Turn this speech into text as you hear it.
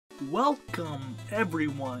Welcome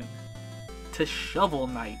everyone to Shovel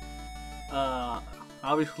Knight.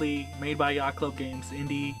 Obviously made by Yacht Club Games,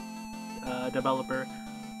 indie developer.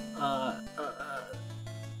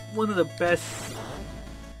 One of the best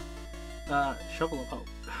Shovel of Hope.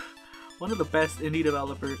 One of the best indie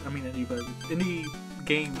developers. I mean indie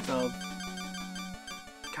games of.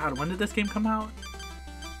 God, when did this game come out?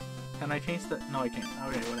 Can I change that? No, I can't.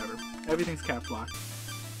 Okay, whatever. Everything's caps lock.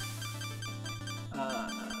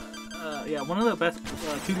 Yeah, one of the best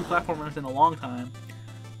 2D platformers in a long time.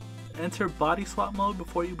 Enter body swap mode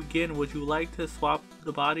before you begin. Would you like to swap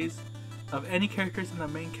the bodies of any characters in the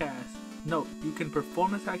main cast? Note, you can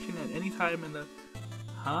perform this action at any time in the...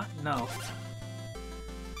 Huh? No.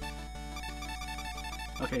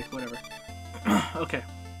 Okay, whatever. Okay.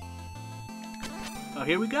 Oh,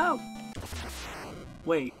 here we go!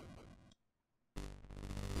 Wait.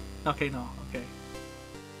 Okay, no, okay.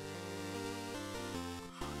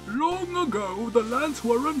 Long ago, the lands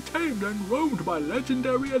were untamed and roamed by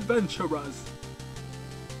legendary adventurers.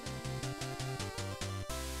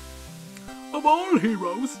 Of all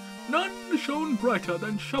heroes, none shone brighter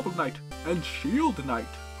than Shovel Knight and Shield Knight.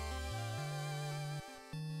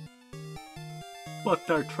 But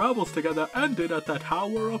their travels together ended at the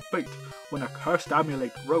Tower of Fate, when a cursed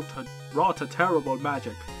amulet wrought a terrible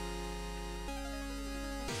magic.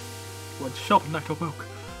 When Shovel Knight awoke,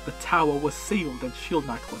 the tower was sealed and Shield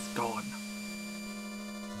Knight was gone.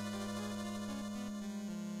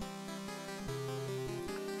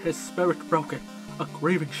 His spirit broken, a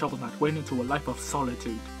grieving Shovel Knight went into a life of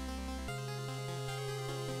solitude.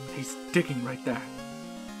 He's digging right there.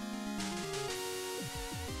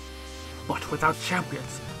 But without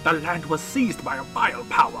champions, the land was seized by a vile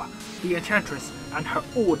power, the Enchantress and her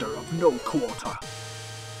Order of No Quarter.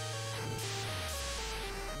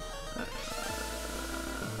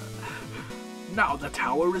 Now the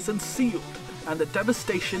tower is unsealed, and the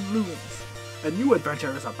devastation looms. A new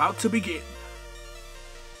adventure is about to begin.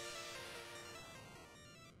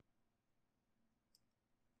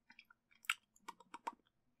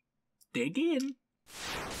 Dig in.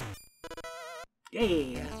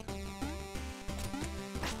 Yeah.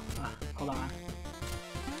 Hold on.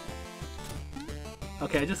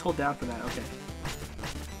 Okay, I just hold down for that. Okay.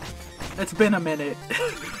 It's been a minute.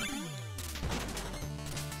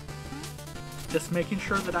 Just making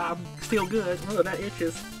sure that I'm still good. Oh, that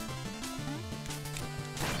itches.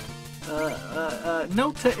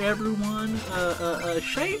 Note to everyone,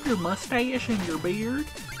 shave your mustache and your beard,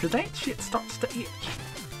 cause that shit starts to itch.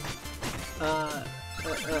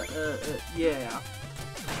 Yeah.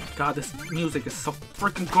 God, this music is so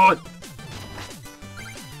freaking good.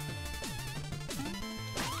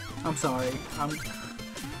 I'm sorry.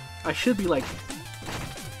 I should be like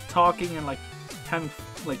talking and like having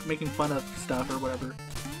making fun of stuff or whatever.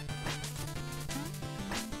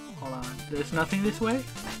 Hold on. There's nothing this way?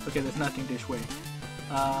 Okay, there's nothing this way.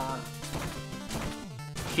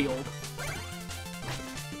 Healed.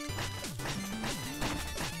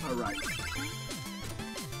 Alright.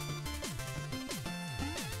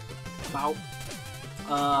 Wow.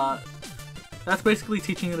 That's basically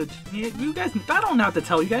teaching you to... You guys... I don't have to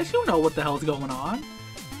tell you guys. You know what the hell's going on.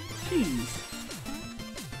 Jeez.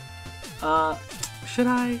 Should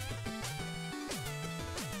I?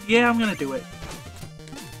 Yeah, I'm gonna do it.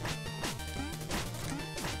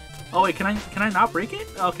 Oh wait, can I not break it?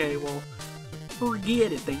 Okay, well,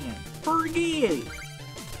 forget it then. Forget it.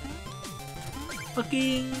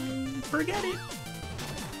 Fucking forget it.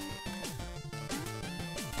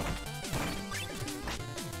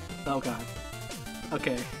 Oh god.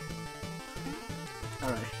 Okay. All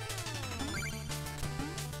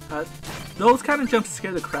right. Those kind of jumps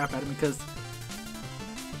scare the crap out of me because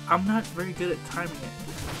I'm not very good at timing it.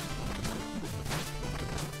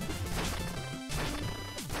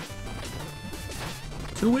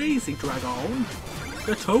 Too easy, Dragon.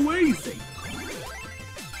 You're too easy.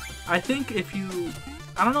 I think if you...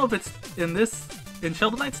 I don't know if it's in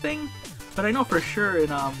Shovel Knight's thing, but I know for sure in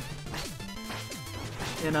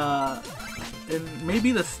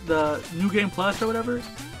maybe the New Game Plus or whatever,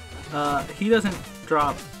 he doesn't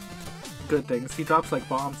drop good things. He drops like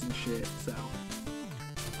bombs and shit, so...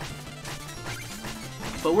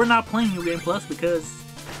 But we're not playing New Game Plus because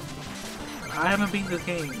I haven't beaten this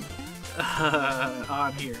game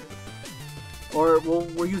on here. Or, well,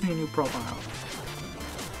 we're using a new profile.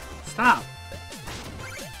 Stop!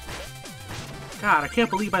 God, I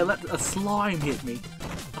can't believe I let a slime hit me.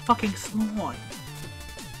 A fucking slime.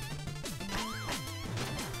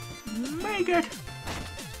 Make it!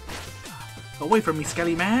 Away from me,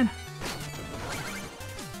 Skelly Man!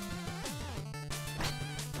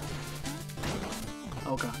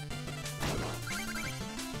 Oh god.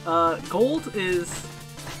 Gold is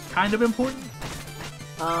kind of important.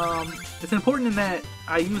 It's important in that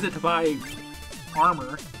I use it to buy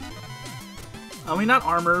armor. I mean, not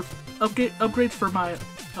armor, upgrades for my,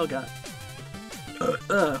 oh god.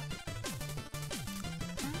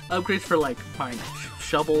 Upgrades for like my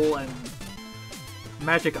shovel and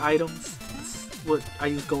magic items. That's what I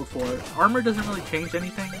use gold for. Armor doesn't really change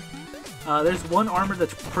anything. There's one armor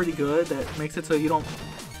that's pretty good that makes it so you don't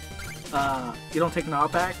take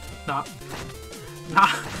knockback. Not.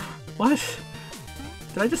 What?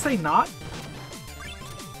 Did I just say not?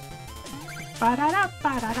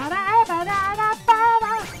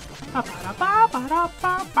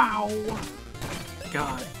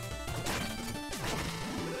 God.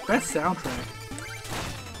 Best soundtrack.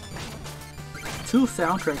 2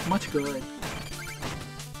 soundtrack, much good.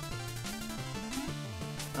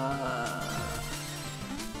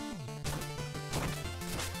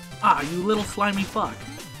 You little slimy fuck.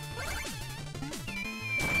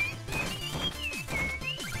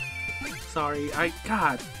 Sorry,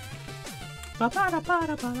 God.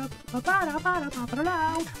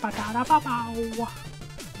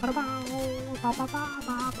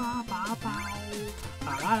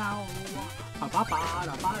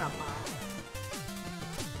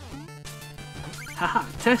 Haha,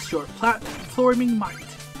 test your platforming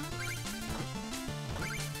might.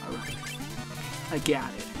 Alright. I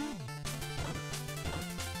got it.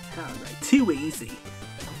 Alright, too easy.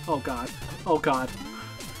 Oh god. Oh god.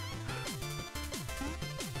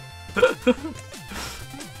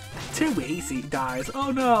 Too easy dies.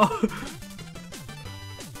 Oh no.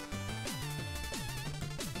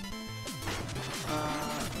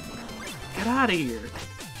 Get out of here.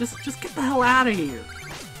 Just get the hell out of here.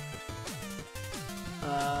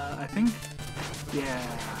 I think.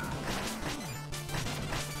 Yeah.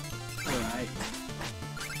 Alright.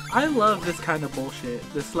 I love this kind of bullshit.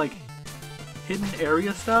 This like hidden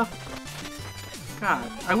area stuff.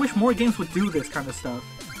 God, I wish more games would do this kind of stuff.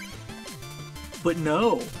 But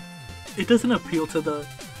no, it doesn't appeal to the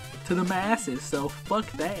masses, so fuck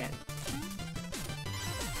that.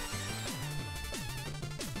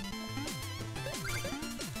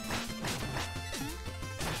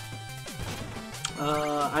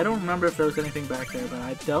 I don't remember if there was anything back there, but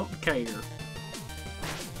I don't care.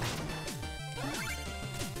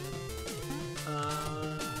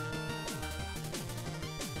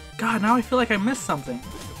 God, now I feel like I missed something.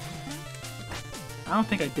 I don't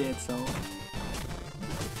think I did, so...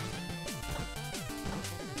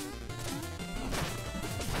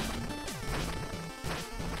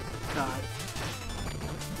 God.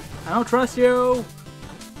 I don't trust you!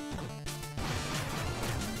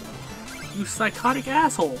 You psychotic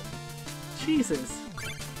asshole! Jesus.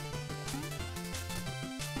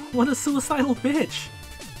 What a suicidal bitch!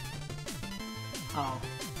 Oh.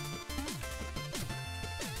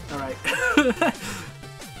 Alright.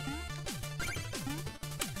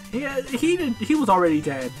 Yeah, he was already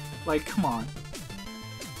dead. Like, come on.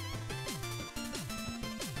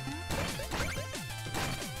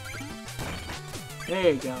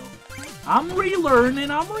 There you go. I'm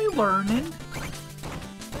relearning.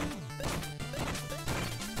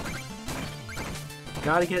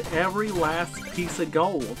 Gotta get every last piece of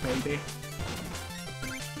gold, baby.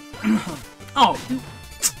 Oh, you...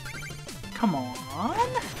 Come on.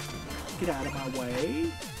 Get out of my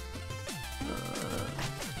way.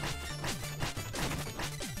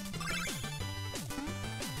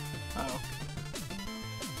 Oh.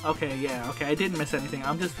 Okay, yeah, okay, I didn't miss anything.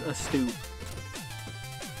 I'm just a stoop.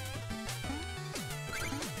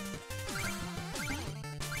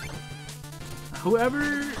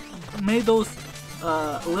 Whoever made those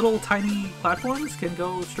little tiny platforms can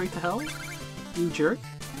go straight to hell, you jerk.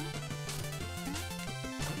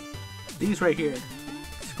 These right here.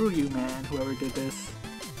 Screw you, man, whoever did this.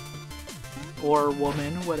 Or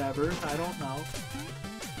woman, whatever, I don't know.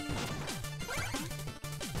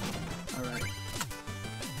 Alright.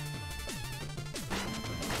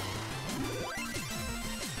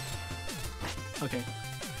 Okay.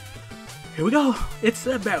 Here we go! It's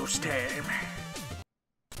about time!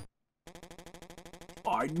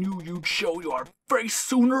 I knew you'd show your face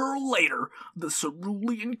sooner or later, the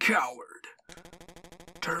cerulean coward.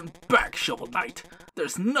 Turn back, Shovel Knight.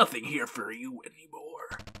 There's nothing here for you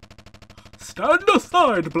anymore. Stand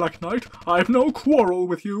aside, Black Knight. I've no quarrel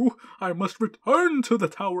with you. I must return to the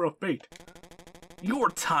Tower of Fate. Your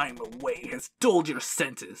time away has dulled your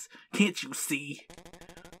senses, can't you see?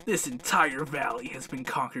 This entire valley has been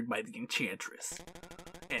conquered by the Enchantress.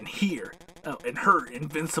 And here, and her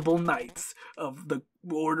invincible knights of the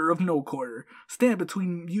Order of No Quarter stand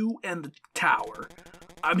between you and the tower.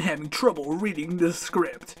 I'm having trouble reading the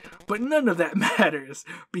script, but none of that matters,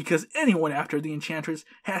 because anyone after the Enchantress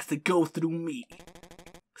has to go through me.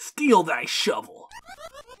 Steal thy shovel,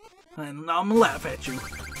 and I'm laugh at you.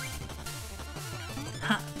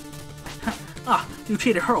 You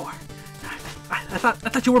cheated whore. I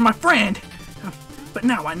thought you were my friend, but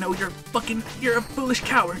now I know you're a foolish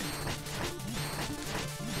coward.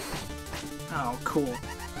 Oh, cool.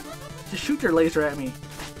 Just shoot your laser at me.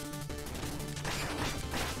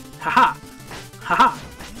 Haha! Haha!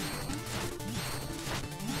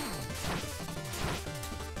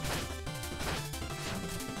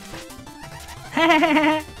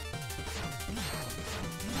 Hehehehe!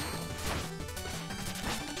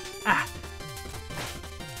 Ah!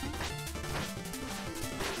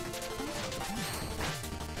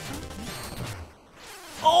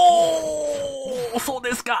 Oh! So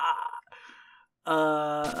this guy!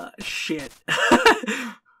 Shit.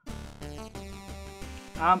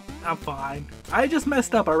 I'm fine. I just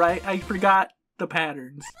messed up, alright? I forgot the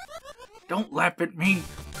patterns. Don't laugh at me.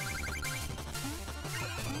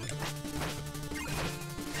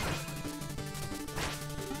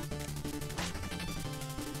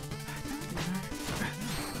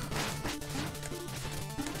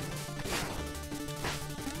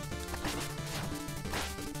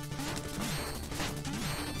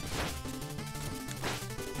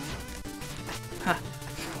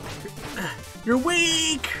 You're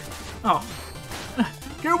weak! Oh.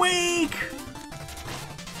 You're weak!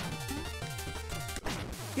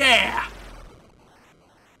 Yeah!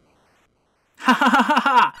 Ha ha ha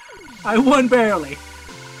ha! I won barely!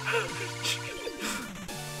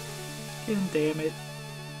 Damn it.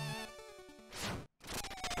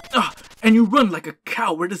 Oh, and you run like a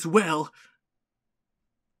coward as well!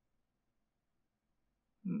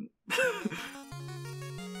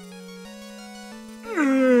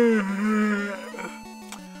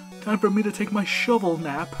 Time for me to take my shovel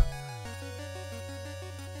nap.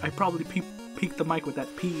 I probably peaked the mic with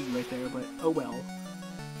that P right there, but oh well.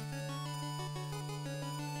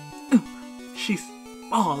 She's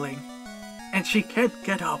falling, and she can't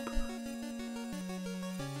get up.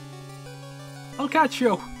 I'll catch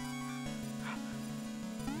you.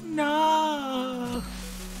 No.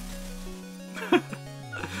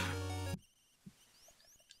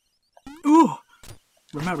 Ooh.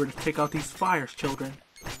 Remember to take out these fires, children.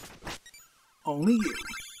 Only you.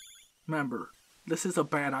 Remember, this is a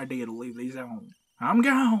bad idea to leave these on. I'm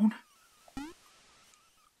gone.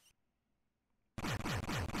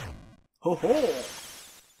 Ho ho!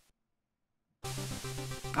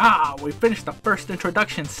 Ah, we finished the first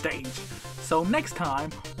introduction stage. So next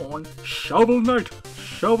time on Shovel Knight,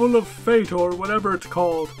 Shovel of Fate, or whatever it's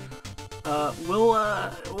called,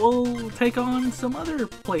 we'll take on some other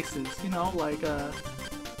places. You know, like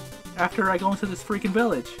after I go into this freaking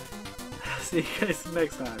village. See you guys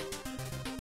next time.